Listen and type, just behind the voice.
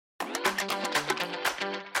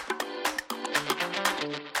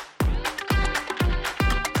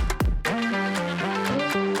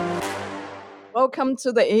welcome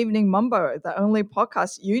to the Evening Mumbo, the only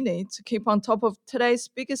podcast you need to keep on top of today's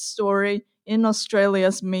biggest story in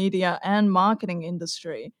Australia's media and marketing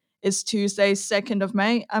industry. It's Tuesday, 2nd of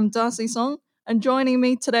May. I'm Darcy Song, and joining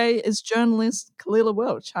me today is journalist Kalila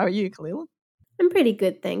Welch. How are you, Kalila? I'm pretty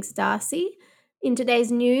good, thanks, Darcy. In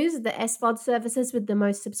today's news, the SVOD services with the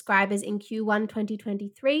most subscribers in Q1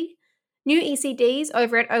 2023, new ECDs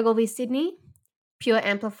over at Ogilvy Sydney,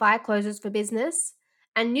 Pure.amplify closes for business,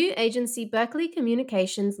 and new agency Berkeley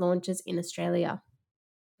Communications launches in Australia.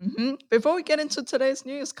 Before we get into today's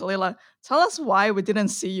news, Kalila, tell us why we didn't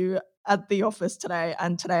see you at the office today,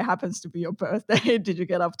 and today happens to be your birthday. Did you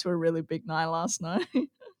get up to a really big night last night?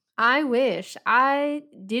 I wish. I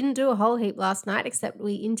didn't do a whole heap last night, except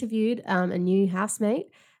we interviewed a new housemate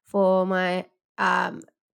for my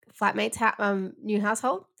flatmate's new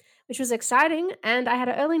household, which was exciting. And I had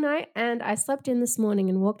an early night and I slept in this morning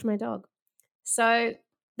and walked my dog. So I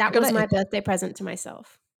that was gotta my birthday present to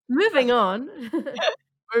myself. Moving on.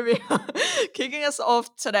 Moving on. Kicking us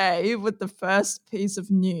off today with the first piece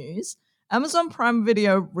of news. Amazon Prime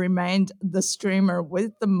Video remained the streamer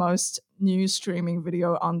with the most new streaming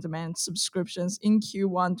video on demand subscriptions in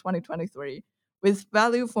Q1 2023, with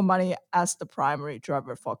value for money as the primary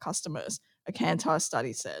driver for customers, a Kantar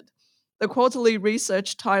study said. The quarterly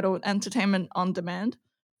research titled Entertainment on Demand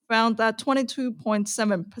found that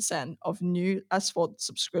 22.7% of new SVOD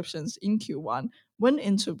subscriptions in Q1 went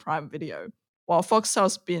into Prime Video, while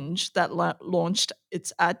Foxtel's Binge, that launched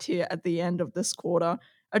its ad tier at the end of this quarter,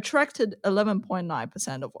 attracted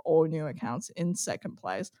 11.9% of all new accounts in second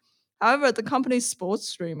place. However, the company's sports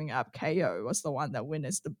streaming app KO was the one that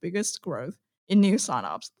witnessed the biggest growth in new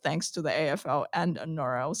signups thanks to the AFL and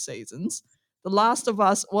NRL seasons. The Last of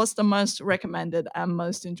Us was the most recommended and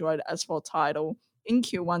most enjoyed SVOD title in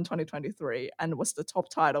Q1 2023 and was the top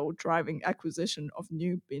title driving acquisition of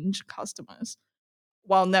new Binge customers,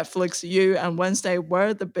 while Netflix U and Wednesday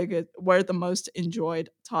were the most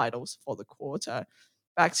enjoyed titles for the quarter.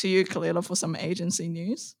 Back to you, Kalila, for some agency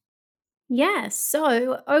news. Yes,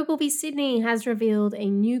 so Ogilvy Sydney has revealed a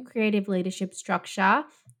new creative leadership structure,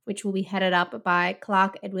 which will be headed up by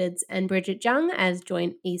Clark Edwards and Bridget Jung as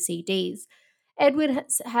joint ECDs. Edward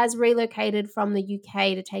has relocated from the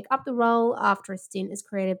UK to take up the role after a stint as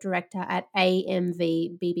creative director at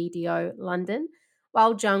AMV BBDO London,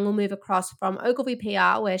 while Jung will move across from Ogilvy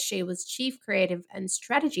PR, where she was chief creative and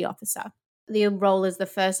strategy officer. The role is the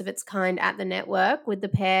first of its kind at the network, with the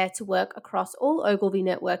pair to work across all Ogilvy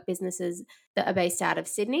network businesses that are based out of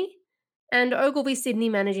Sydney. And Ogilvy Sydney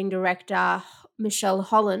Managing Director Michelle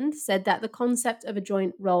Holland said that the concept of a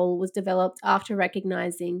joint role was developed after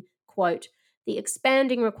recognising, quote, the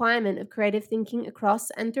expanding requirement of creative thinking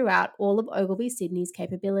across and throughout all of Ogilvy Sydney's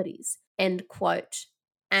capabilities, end quote.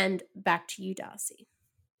 And back to you, Darcy.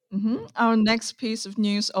 Our next piece of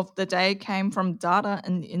news of the day came from data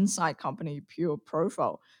and insight company Pure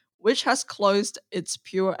Profile, which has closed its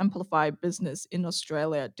Pure Amplify business in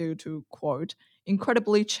Australia due to, quote,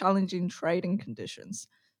 incredibly challenging trading conditions.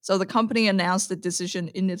 So the company announced the decision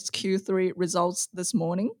in its Q3 results this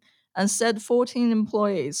morning and said 14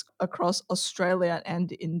 employees across Australia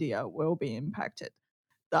and India will be impacted.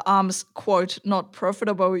 The arm's, quote, not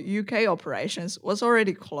profitable UK operations was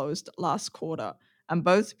already closed last quarter, and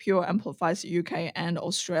both Pure Amplify's UK and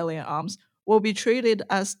Australian arms will be treated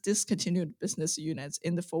as discontinued business units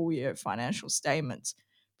in the full year financial statements.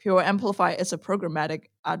 Pure Amplify is a programmatic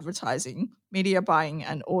advertising, media buying,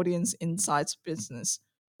 and audience insights business.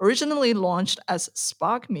 Originally launched as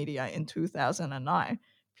Spark Media in 2009,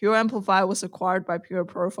 Pure Amplify was acquired by Pure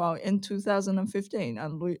Profile in 2015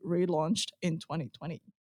 and relaunched in 2020.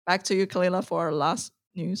 Back to you, Kalila, for our last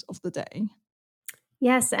news of the day.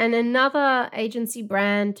 Yes, and another agency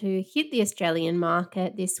brand to hit the Australian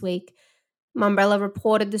market this week. Mumbrella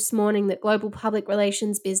reported this morning that global public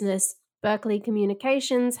relations business Berkeley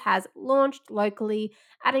Communications has launched locally,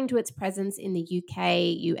 adding to its presence in the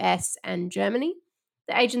UK, US, and Germany.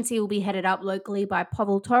 The agency will be headed up locally by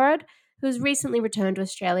Pavel Torod, who has recently returned to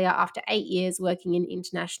Australia after 8 years working in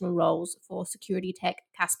international roles for security tech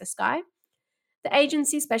Kaspersky. The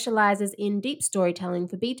agency specializes in deep storytelling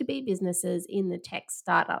for B2B businesses in the tech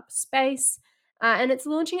startup space. And it's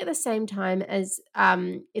launching at the same time as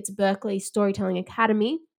its Berkeley Storytelling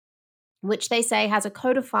Academy, which they say has a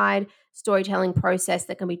codified storytelling process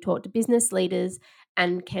that can be taught to business leaders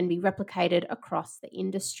and can be replicated across the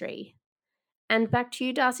industry. And back to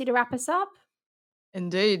you, Darcy, to wrap us up.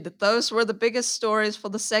 Indeed, those were the biggest stories for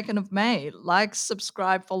the 2nd of May. Like,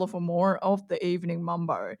 subscribe, follow for more of the Evening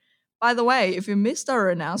Mumbo. By the way, if you missed our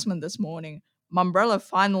announcement this morning, Mumbrella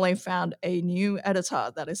finally found a new editor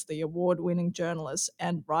that is the award-winning journalist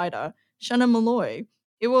and writer Shannon Malloy.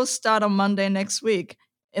 It will start on Monday next week.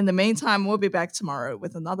 In the meantime, we'll be back tomorrow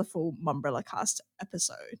with another full Mumbrella Cast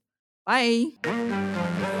episode. Bye.